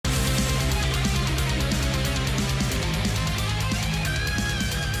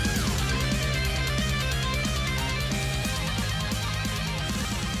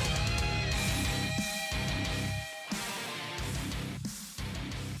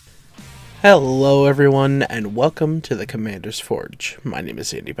Hello everyone, and welcome to the Commander's Forge. My name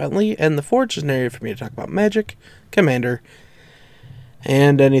is Andy Bentley, and the Forge is an area for me to talk about magic, Commander,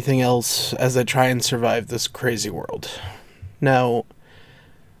 and anything else as I try and survive this crazy world. Now,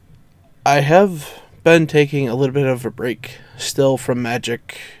 I have been taking a little bit of a break still from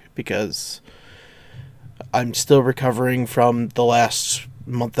magic because I'm still recovering from the last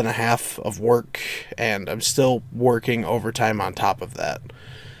month and a half of work, and I'm still working overtime on top of that.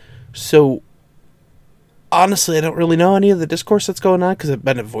 So, honestly, I don't really know any of the discourse that's going on because I've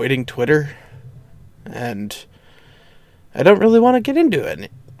been avoiding Twitter. And I don't really want to get into any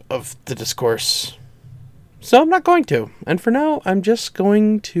of the discourse. So I'm not going to. And for now, I'm just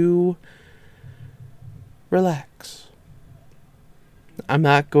going to relax. I'm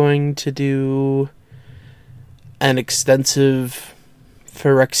not going to do an extensive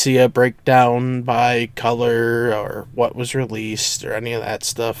Phyrexia breakdown by color or what was released or any of that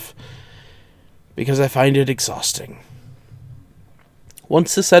stuff because I find it exhausting.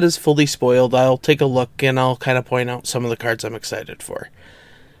 Once the set is fully spoiled, I'll take a look and I'll kind of point out some of the cards I'm excited for.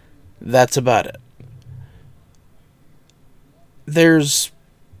 That's about it. There's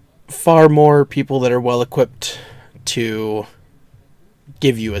far more people that are well equipped to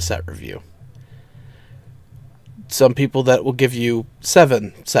give you a set review. Some people that will give you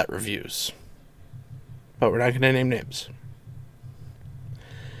 7 set reviews. But we're not going to name names.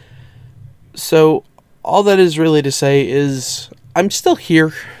 So, all that is really to say is, I'm still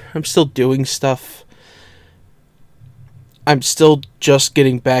here. I'm still doing stuff. I'm still just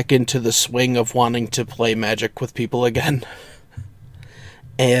getting back into the swing of wanting to play Magic with people again.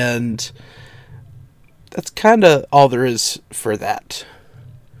 And that's kind of all there is for that.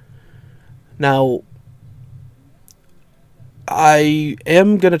 Now, I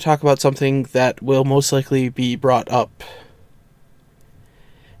am going to talk about something that will most likely be brought up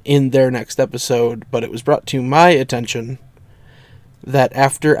in their next episode, but it was brought to my attention that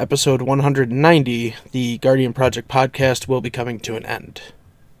after episode 190, the Guardian Project podcast will be coming to an end.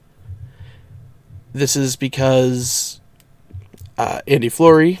 This is because Andy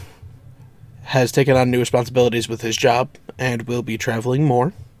Flory has taken on new responsibilities with his job and will be traveling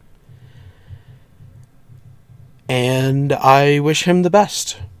more. And I wish him the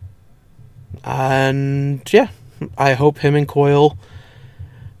best. And yeah, I hope him and Coyle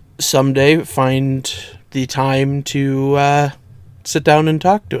someday find the time to sit down and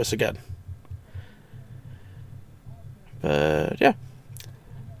talk to us again. But yeah.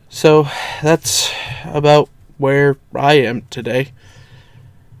 So that's about where I am today.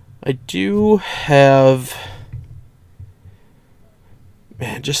 I do have,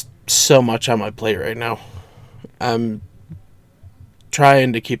 just so much on my plate right now. I'm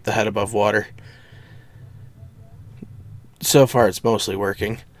trying to keep the head above water. So far, it's mostly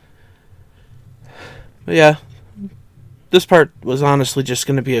working. But yeah, this part was honestly just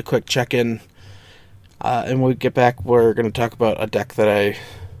going to be a quick check-in. And when we get back, we're going to talk about a deck that I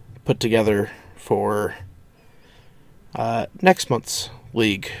put together for next month's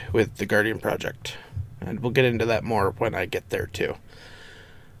league with the Guardian Project. And we'll get into that more when I get there, too.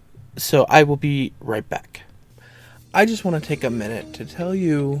 So I will be right back. I just want to take a minute to tell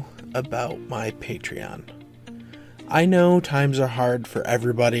you about my Patreon. I know times are hard for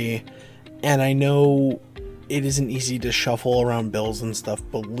everybody, and I know it isn't easy to shuffle around bills and stuff.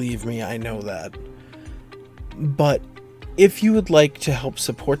 Believe me, I know that. But if you would like to help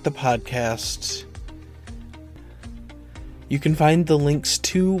support the podcast, you can find the links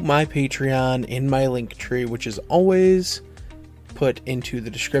to my Patreon in my link tree, which is always put into the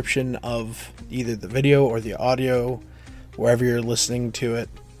description of either the video or the audio, wherever you're listening to it.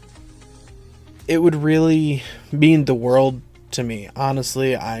 It would really mean the world to me.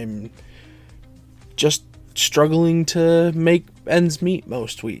 Honestly, I'm just struggling to make ends meet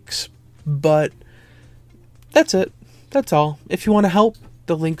most weeks. But that's it. That's all. If you want to help,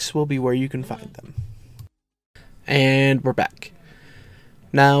 the links will be where you can find them. And we're back.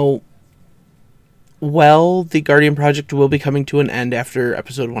 Now, the Guardian Project will be coming to an end after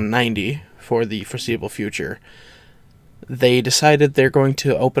episode 190 for the foreseeable future. They decided they're going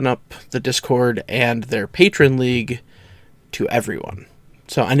to open up the Discord and their Patron League to everyone,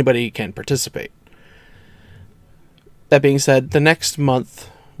 so anybody can participate. That being said, the next month,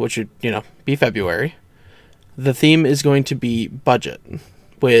 which would, be February, the theme is going to be budget,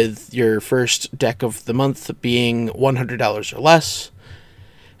 with your first deck of the month being $100 or less,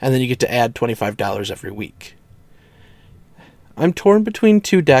 and then you get to add $25 every week. I'm torn between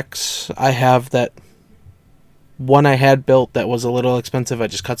 2 decks. I have that one I had built that was a little expensive. I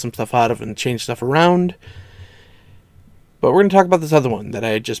just cut some stuff out of and changed stuff around. But we're going to talk about this other one that I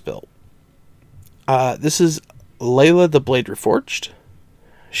had just built. This is Layla the Blade Reforged.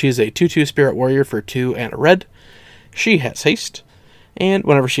 She is a 2/2 Spirit Warrior for 2 and a red. She has haste, and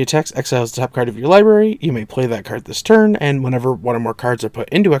whenever she attacks, exiles the top card of your library. You may play that card this turn, and whenever one or more cards are put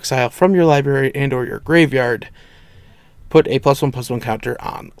into exile from your library and or your graveyard, put a +1/+1 counter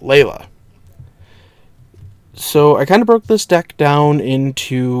on Layla. So I kind of broke this deck down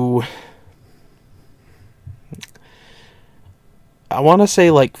into, I want to say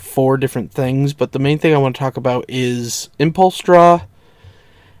like 4 different things, but the main thing I want to talk about is impulse draw,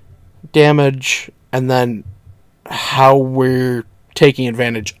 damage, and then how we're taking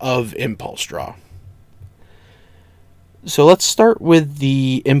advantage of impulse draw. So let's start with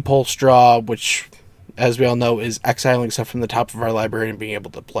the impulse draw, which, as we all know, is exiling stuff from the top of our library and being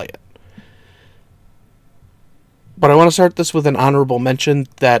able to play it. But I want to start this with an honorable mention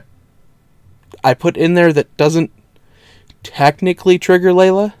that I put in there that doesn't technically trigger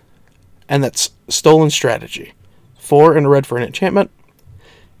Layla, and that's Stolen Strategy. 4 and a red for an enchantment.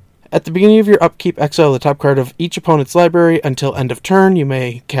 At the beginning of your upkeep, exile the top card of each opponent's library until end of turn. You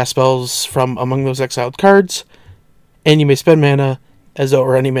may cast spells from among those exiled cards, and you may spend mana, Ezo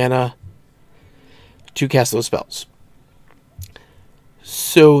or any mana, to cast those spells.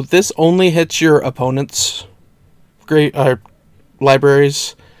 So this only hits your opponent's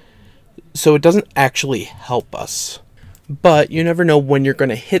libraries, so it doesn't actually help us. But you never know when you're going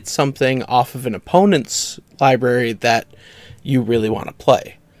to hit something off of an opponent's library that you really want to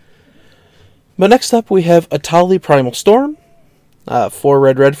play. But next up we have Etali Primal Storm. 4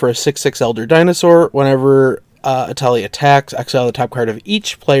 red for a 6/6 Elder Dinosaur. Whenever Etali attacks, exile the top card of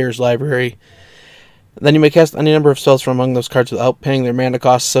each player's library. Then you may cast any number of spells from among those cards without paying their mana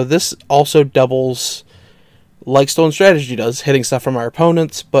cost. So this also doubles, like Stolen Strategy does, hitting stuff from our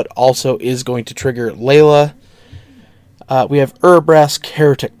opponents, but also is going to trigger Layla. We have Urabrask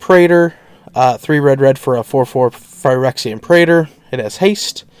Heretic Praetor. 3 red for a 4/4 Phyrexian Praetor. It has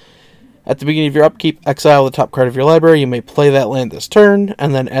haste. At the beginning of your upkeep, exile the top card of your library. You may play that land this turn,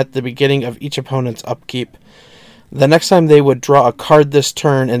 and then at the beginning of each opponent's upkeep, the next time they would draw a card this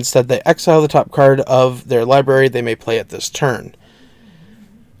turn, instead they exile the top card of their library, they may play it this turn.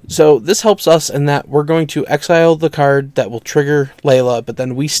 So this helps us in that we're going to exile the card that will trigger Layla, but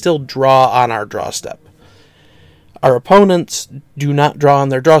then we still draw on our draw step. Our opponents do not draw on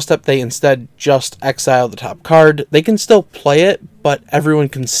their draw step, they instead just exile the top card. They can still play it, but everyone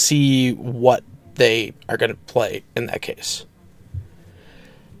can see what they are going to play in that case.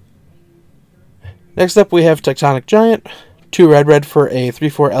 Next up we have Tectonic Giant. 2 red for a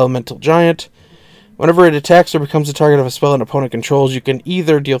 3/4 Elemental Giant. Whenever it attacks or becomes the target of a spell an opponent controls, you can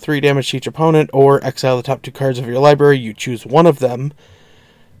either deal 3 damage to each opponent or exile the top 2 cards of your library. You choose one of them.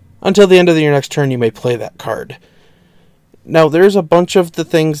 Until the end of your next turn, you may play that card. Now, there's a bunch of the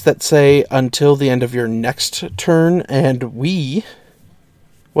things that say until the end of your next turn, and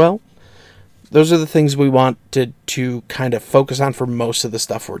those are the things we wanted to kind of focus on for most of the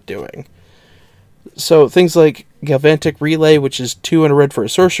stuff we're doing. So, things like Galvanic Relay, which is 2 and a red for a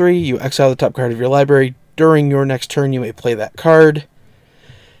sorcery. You exile the top card of your library. During your next turn, you may play that card.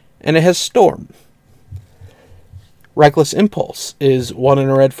 And it has Storm. Reckless Impulse is 1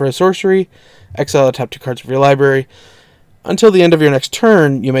 and a red for a sorcery. Exile the top 2 cards of your library. Until the end of your next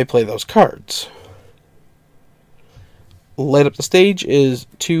turn, you may play those cards. Light Up the Stage is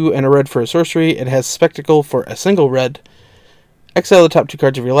 2 and a red for a sorcery. It has Spectacle for a single red. Exile the top 2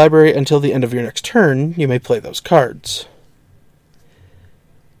 cards of your library. Until the end of your next turn, you may play those cards.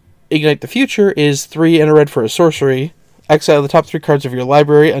 Ignite the Future is 3 and a red for a sorcery. Exile the top 3 cards of your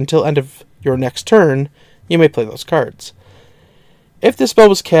library. Until end of your next turn, you may play those cards. If this spell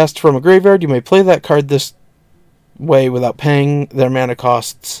was cast from a graveyard, you may play that card this way without paying their mana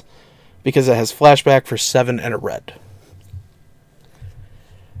costs, because it has flashback for 7 and a red.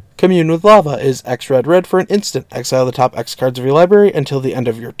 Commune with Lava is X red for an instant. Exile the top X cards of your library. Until the end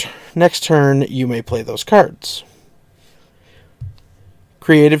of your next turn, you may play those cards.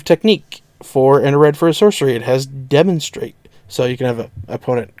 Creative Technique, 4 and a red for a sorcery. It has Demonstrate, so you can have an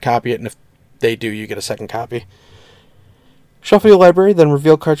opponent copy it, and if they do, you get a second copy. Shuffle your library, then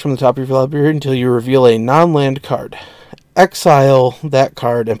reveal cards from the top of your library until you reveal a non-land card. Exile that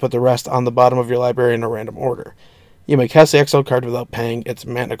card and put the rest on the bottom of your library in a random order. You may cast the exiled card without paying its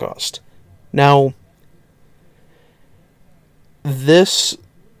mana cost. Now, this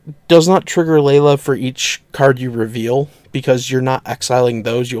does not trigger Layla for each card you reveal, because you're not exiling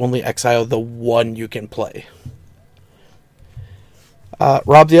those, you only exile the one you can play.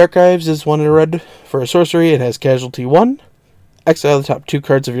 Rob the Archives is 1 and a red for a sorcery. It has Casualty 1. Exile the top 2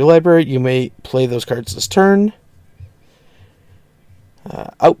 cards of your library. You may play those cards this turn.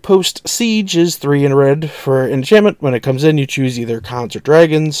 Outpost Siege is 3 in red for an enchantment. When it comes in, you choose either Khans or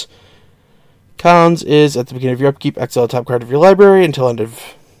Dragons. Khans is at the beginning of your upkeep, exile the top card of your library. Until end of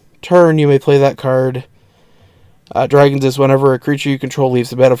turn, you may play that card. Dragons is whenever a creature you control leaves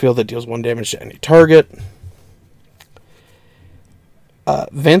the battlefield that deals 1 damage to any target.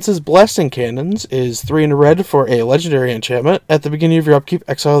 Vance's Blasting Cannons is 3 in red for a legendary enchantment. At the beginning of your upkeep,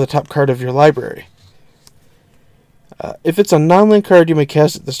 exile the top card of your library. If it's a non-land card, you may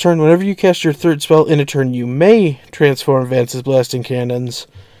cast it this turn. Whenever you cast your third spell in a turn, you may transform Vance's Blasting Cannons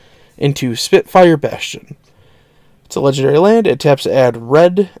into Spitfire Bastion. It's a legendary land. It taps to add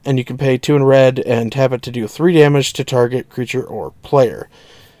red, and you can pay 2 in red and tap it to do 3 damage to target creature or player.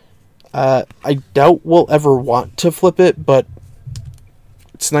 I doubt we'll ever want to flip it, but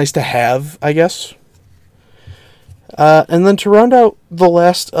it's nice to have, I guess. And then to round out the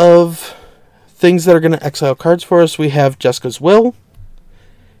last of things that are going to exile cards for us, we have Jeska's Will.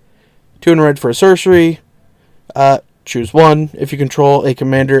 2 in red for a sorcery. Choose one. If you control a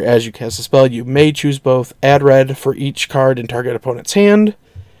commander as you cast a spell, you may choose both. Add red for each card in target opponent's hand.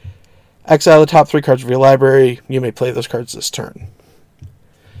 Exile the top 3 cards of your library. You may play those cards this turn.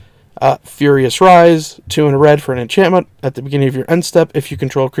 Furious Rise, 2 in red for an enchantment. At the beginning of your end step, if you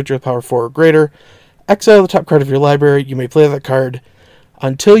control a creature with power 4 or greater, exile the top card of your library. You may play that card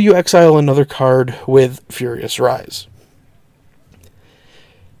until you exile another card with Furious Rise.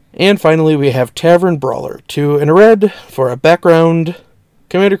 And finally, we have Tavern Brawler, 2 in red for a background.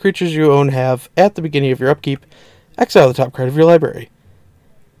 Commander creatures you own have, at the beginning of your upkeep, exile the top card of your library.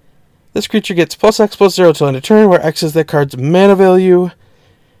 This creature gets +X/+0 till end of turn, where X is that card's mana value.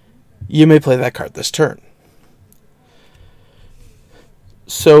 You may play that card this turn.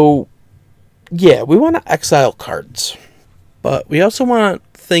 So, yeah, we want to exile cards. But we also want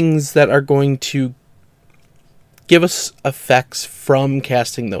things that are going to give us effects from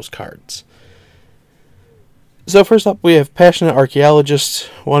casting those cards. So first up, we have Passionate Archaeologist,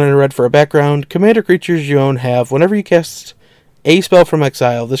 1 in red for a background. Commander creatures you own have, whenever you cast a spell from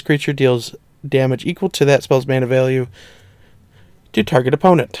exile, this creature deals damage equal to that spell's mana value to target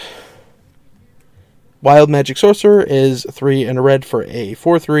opponent. Wild Magic Sorcerer is 3 in red for a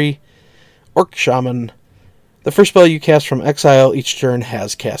 4/3. Orc Shaman. The first spell you cast from exile each turn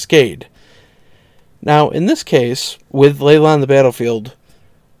has Cascade. Now, in this case, with Layla on the battlefield,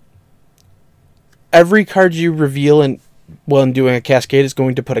 every card you reveal when doing a Cascade is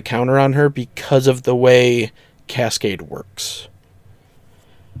going to put a counter on her because of the way Cascade works.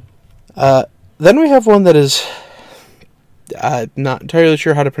 Then we have one that is not entirely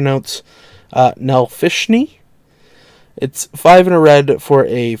sure how to pronounce, Nelfishni. It's 5 in a red for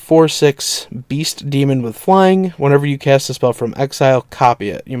a 4/6 beast demon with flying. Whenever you cast a spell from exile, copy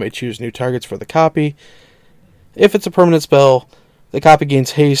it. You may choose new targets for the copy. If it's a permanent spell, the copy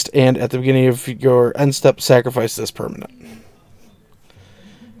gains haste, and at the beginning of your end step, sacrifice this permanent.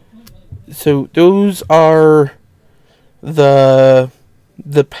 So those are the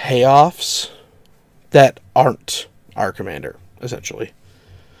payoffs that aren't our commander, essentially.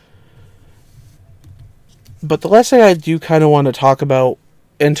 But the last thing I do kind of want to talk about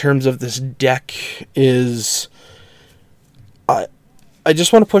in terms of this deck is I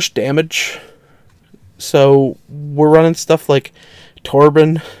just want to push damage. So we're running stuff like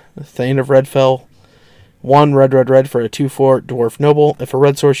Torben, Thane of Redfell, 1 red for a 2/4 Dwarf Noble. If a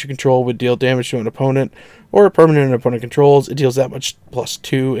red source you control would deal damage to an opponent or a permanent an opponent controls, it deals that much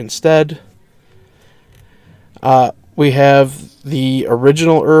 +2 instead. We have the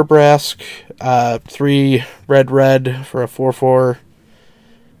original Urabrask, 3 red for a 4/4.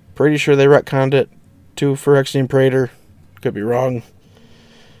 Pretty sure they retconned it to Phyrexian Praetor. Could be wrong.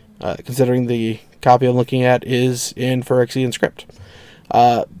 Considering the copy I'm looking at is in Phyrexian script.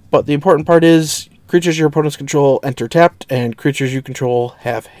 But the important part is creatures your opponents control enter tapped, and creatures you control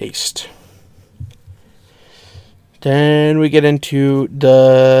have haste. Then we get into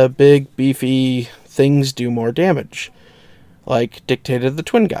the big, beefy things do more damage. Like Dictated of the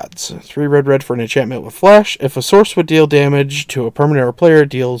Twin Gods. 3 red for an enchantment with flash. If a source would deal damage to a permanent or player, it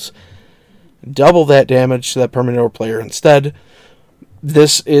deals double that damage to that permanent or player instead.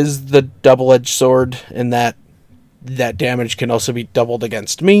 This is the double-edged sword in that damage can also be doubled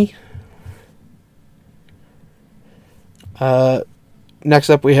against me. Next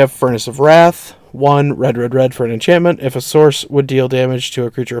up we have Furnace of Wrath. 1 red for an enchantment. If a source would deal damage to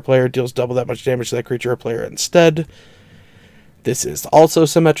a creature or player, it deals double that much damage to that creature or player instead. This is also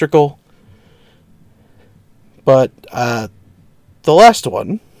symmetrical. But the last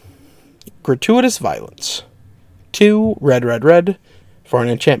one, Gratuitous Violence. 2 red for an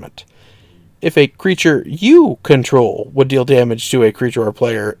enchantment. if a creature you control would deal damage to a creature or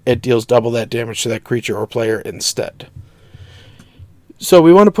player, it deals double that damage to that creature or player instead. So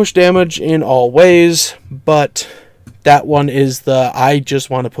we want to push damage in all ways, but that one is the I just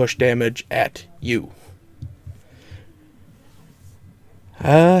want to push damage at you.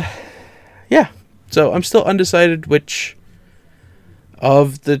 Yeah. So I'm still undecided which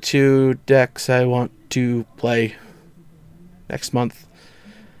of the two decks I want to play next month.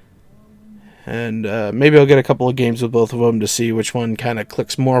 And maybe I'll get a couple of games with both of them to see which one kind of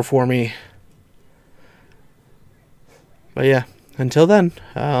clicks more for me. But yeah, until then,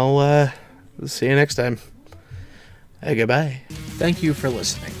 I'll see you next time. Goodbye. Thank you for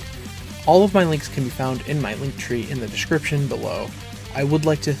listening. All of my links can be found in my link tree in the description below. I would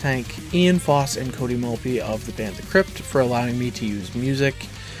like to thank Ian Foss and Cody Mulpey of the band The Crypt for allowing me to use music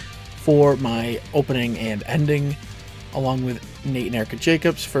for my opening and ending, along with Nate and Erica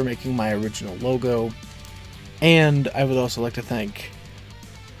Jacobs for making my original logo. And I would also like to thank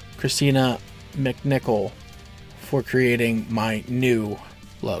Christina McNichol for creating my new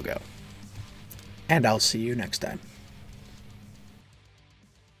logo. And I'll see you next time.